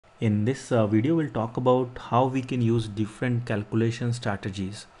In this video, we'll talk about how we can use different calculation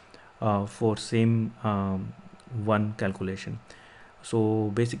strategies for same one calculation.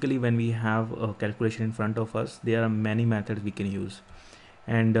 So basically, when we have a calculation in front of us, there are many methods we can use,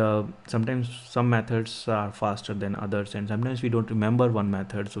 and sometimes some methods are faster than others, and sometimes we don't remember one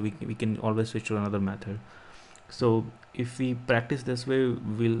method, so we can always switch to another method. So if we practice this way,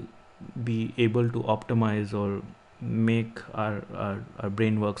 we'll be able to optimize or make our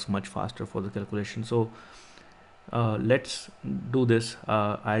brain works much faster for the calculation. So let's do this.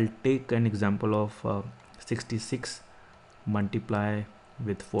 I'll take an example of 66 multiply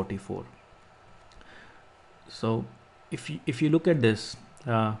with 44. So if you look at this,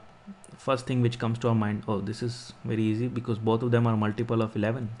 first thing which comes to our mind, oh, this is very easy because both of them are multiple of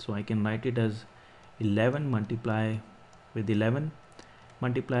 11. So I can write it as 11 multiply with 11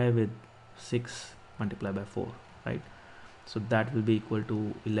 multiply with 6 multiply by 4, right? So that will be equal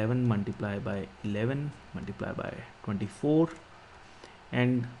to 11 multiply by 11 multiply by 24,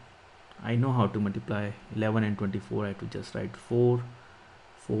 and I know how to multiply 11 and 24. I have to just write 4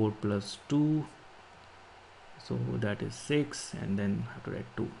 plus 2, so that is 6, and then I have to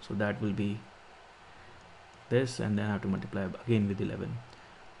write 2, so that will be this, and then I have to multiply again with 11.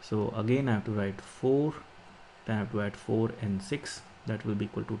 So again I have to write 4, then I have to add 4 and 6, that will be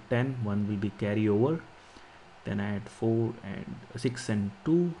equal to 10. 1 will be carry over, then I add 4 and 6 and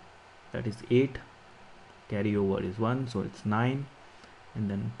 2, that is 8, carry over is 1, so it's 9, and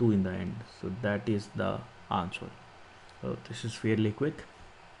then 2 in the end. So that is the answer. So this is fairly quick.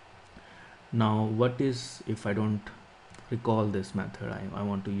 Now what is if I don't recall this method? I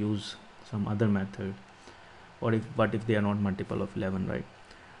want to use some other method, or what if they are not multiple of 11, right?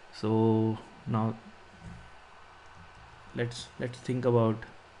 So now let's think about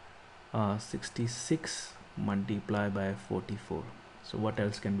 66 multiply by 44. So what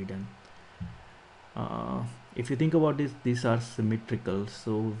else can be done? If you think about this, these are symmetrical,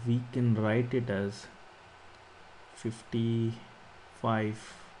 so we can write it as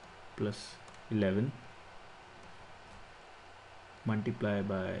 55 plus 11 multiply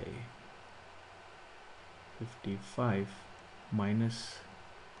by 55 minus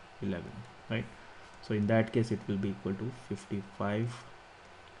 11, right? So in that case it will be equal to 55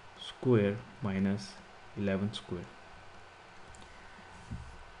 square minus 11 square.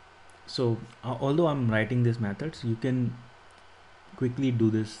 So although I'm writing these methods, you can quickly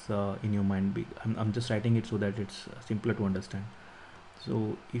do this in your mind. I'm just writing it so that it's simpler to understand.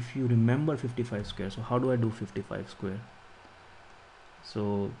 So if you remember 55 square, so how do I do 55 square?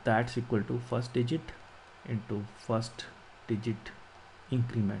 So that's equal to first digit into first digit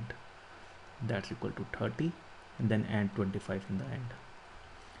increment, that's equal to 30, and then add 25 in the end.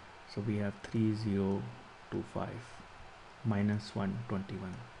 So we have 3025 minus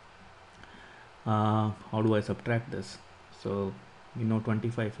 121. How do I subtract this? So you know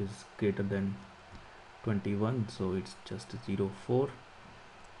 25 is greater than 21, so it's just 04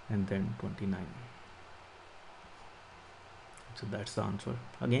 and then 29. So that's the answer.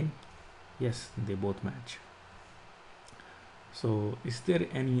 Again, yes, they both match. So is there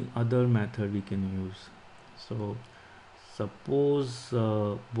any other method we can use? So suppose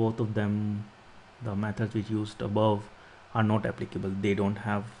both of them, the methods which used above, are not applicable. They don't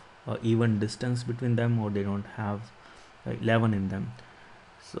have even distance between them, or they don't have 11 in them.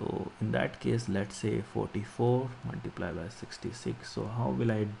 So in that case, let's say 44 multiplied by 66. So how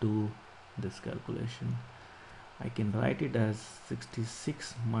will I do this calculation? I can write it as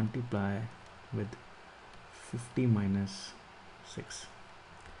 66 multiply with 50 minus 6.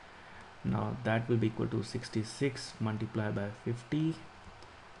 Now that will be equal to 66 multiplied by 50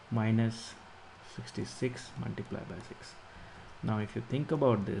 minus 66 multiplied by 6. Now if you think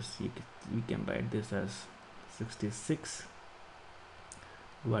about this, we can write this as 66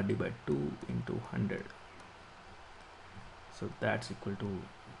 divided by 2 into 100. So that's equal to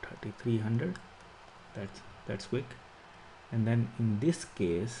 3300. That's quick. And then in this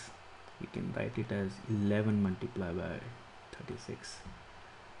case, we can write it as 11 multiplied by 36.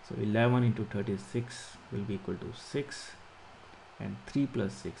 So 11 into 36 will be equal to 6, and 3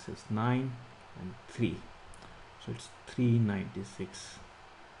 plus 6 is 9, and 3. So it's 396,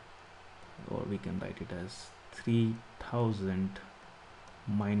 or we can write it as 3000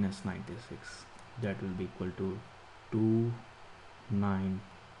 minus 96. That will be equal to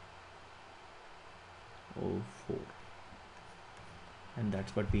 2904, and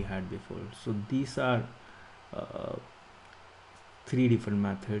that's what we had before. So these are three different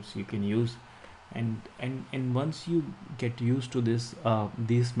methods you can use, and once you get used to this,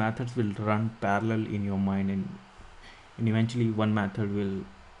 these methods will run parallel in your mind, and eventually one method will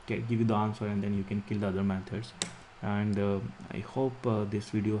give you the answer, and then you can kill the other methods. And I hope this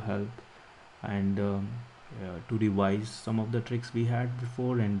video helped, and to revise some of the tricks we had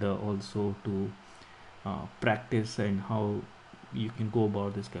before, and also to practice and how you can go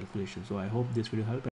about this calculation. So I hope this video helped.